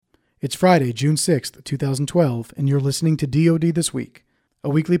It's Friday, June 6th, 2012, and you're listening to DoD This Week,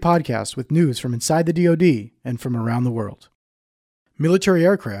 a weekly podcast with news from inside the DoD and from around the world. Military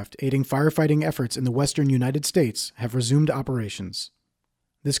aircraft aiding firefighting efforts in the western United States have resumed operations.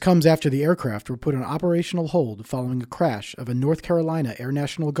 This comes after the aircraft were put on operational hold following a crash of a North Carolina Air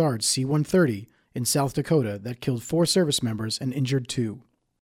National Guard C-130 in South Dakota that killed 4 service members and injured 2.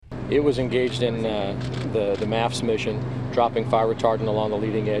 It was engaged in the MAFS mission, dropping fire retardant along the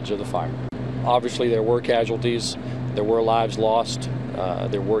leading edge of the fire. Obviously, there were casualties, there were lives lost,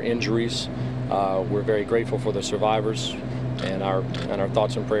 there were injuries. We're very grateful for the survivors, and our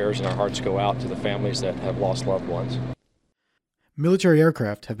thoughts and prayers and our hearts go out to the families that have lost loved ones. Military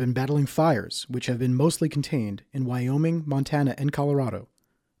aircraft have been battling fires, which have been mostly contained in Wyoming, Montana, and Colorado.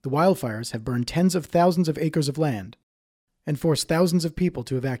 The wildfires have burned tens of thousands of acres of land and forced thousands of people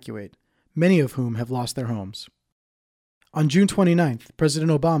to evacuate, many of whom have lost their homes. On June 29th,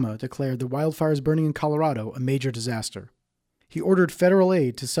 President Obama declared the wildfires burning in Colorado a major disaster. He ordered federal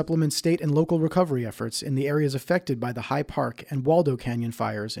aid to supplement state and local recovery efforts in the areas affected by the High Park and Waldo Canyon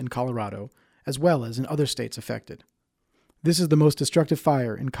fires in Colorado, as well as in other states affected. This is the most destructive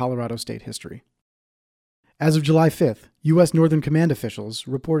fire in Colorado state history. As of July 5th, U.S. Northern Command officials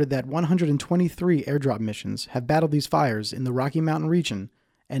reported that 123 airdrop missions have battled these fires in the Rocky Mountain region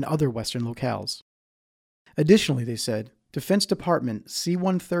and other western locales. Additionally, they said, Defense Department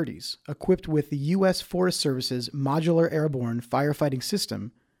C-130s, equipped with the U.S. Forest Service's Modular Airborne Firefighting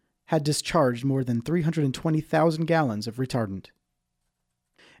System, had discharged more than 320,000 gallons of retardant.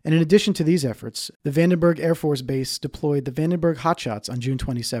 And in addition to these efforts, the Vandenberg Air Force Base deployed the Vandenberg Hotshots on June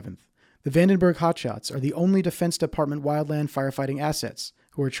 27th. The Vandenberg Hotshots are the only Defense Department wildland firefighting assets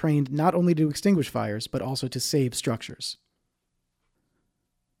who are trained not only to extinguish fires, but also to save structures.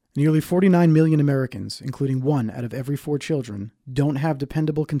 Nearly 49 million Americans, including 1 out of every 4 children, don't have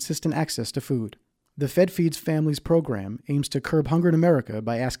dependable, consistent access to food. The Fed Feeds Families program aims to curb hunger in America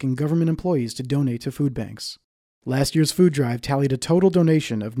by asking government employees to donate to food banks. Last year's food drive tallied a total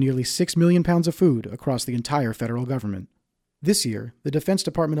donation of nearly 6 million pounds of food across the entire federal government. This year, the Defense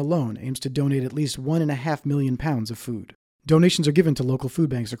Department alone aims to donate at least 1.5 million pounds of food. Donations are given to local food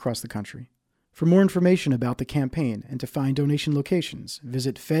banks across the country. For more information about the campaign and to find donation locations,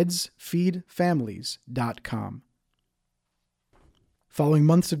 visit fedsfeedfamilies.com. Following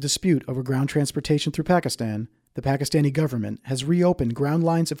months of dispute over ground transportation through Pakistan, the Pakistani government has reopened ground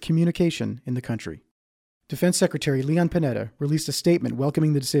lines of communication in the country. Defense Secretary Leon Panetta released a statement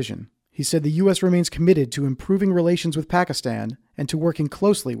welcoming the decision. He said the U.S. remains committed to improving relations with Pakistan and to working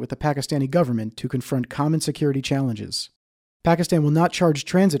closely with the Pakistani government to confront common security challenges. Pakistan will not charge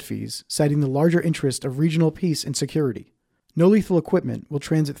transit fees, citing the larger interest of regional peace and security. No lethal equipment will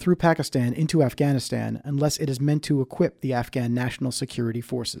transit through Pakistan into Afghanistan unless it is meant to equip the Afghan National Security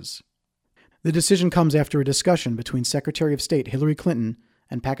Forces. The decision comes after a discussion between Secretary of State Hillary Clinton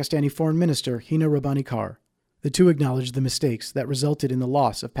and Pakistani Foreign Minister Hina Rabbani Kar. The two acknowledged the mistakes that resulted in the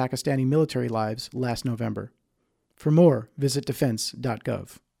loss of Pakistani military lives last November. For more, visit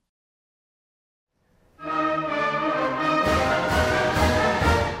defense.gov.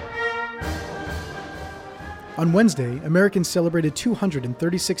 On Wednesday, Americans celebrated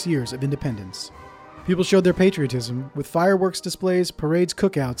 236 years of independence. People showed their patriotism with fireworks displays, parades,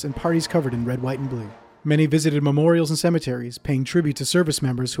 cookouts, and parties covered in red, white, and blue. Many visited memorials and cemeteries, paying tribute to service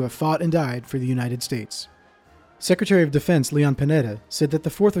members who have fought and died for the United States. Secretary of Defense Leon Panetta said that the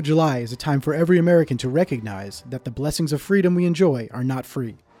 4th of July is a time for every American to recognize that the blessings of freedom we enjoy are not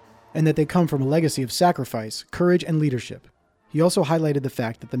free, and that they come from a legacy of sacrifice, courage, and leadership. He also highlighted the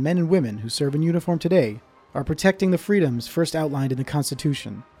fact that the men and women who serve in uniform today are protecting the freedoms first outlined in the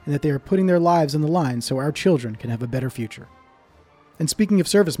Constitution, and that they are putting their lives on the line so our children can have a better future. And speaking of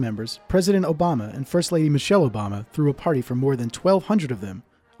service members, President Obama and First Lady Michelle Obama threw a party for more than 1,200 of them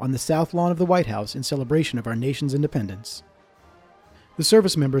on the South Lawn of the White House in celebration of our nation's independence. The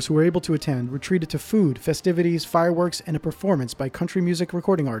service members who were able to attend were treated to food, festivities, fireworks, and a performance by country music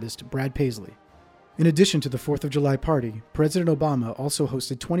recording artist Brad Paisley. In addition to the 4th of July party, President Obama also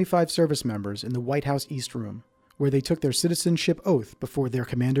hosted 25 service members in the White House East Room, where they took their citizenship oath before their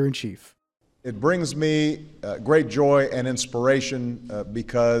commander-in-chief. It brings me great joy and inspiration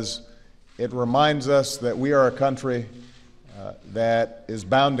because it reminds us that we are a country that is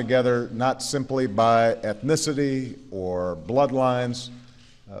bound together not simply by ethnicity or bloodlines,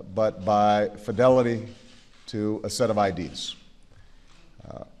 but by fidelity to a set of ideas.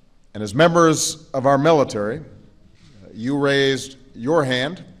 And as members of our military, you raised your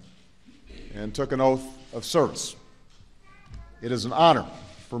hand and took an oath of service. It is an honor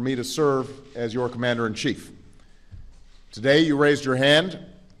for me to serve as your Commander-in-Chief. Today you raised your hand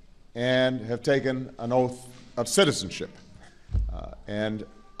and have taken an oath of citizenship. And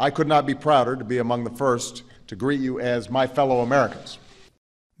I could not be prouder to be among the first to greet you as my fellow Americans.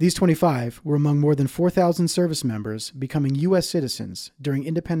 These 25 were among more than 4,000 service members becoming U.S. citizens during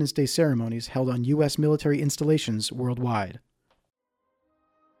Independence Day ceremonies held on U.S. military installations worldwide.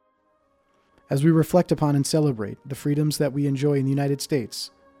 As we reflect upon and celebrate the freedoms that we enjoy in the United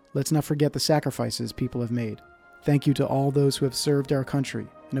States, let's not forget the sacrifices people have made. Thank you to all those who have served our country,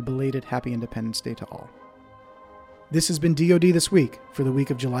 and a belated Happy Independence Day to all. This has been DoD This Week for the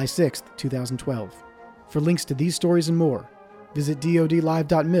week of July 6, 2012. For links to these stories and more, visit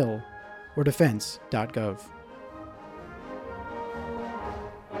dodlive.mil or defense.gov.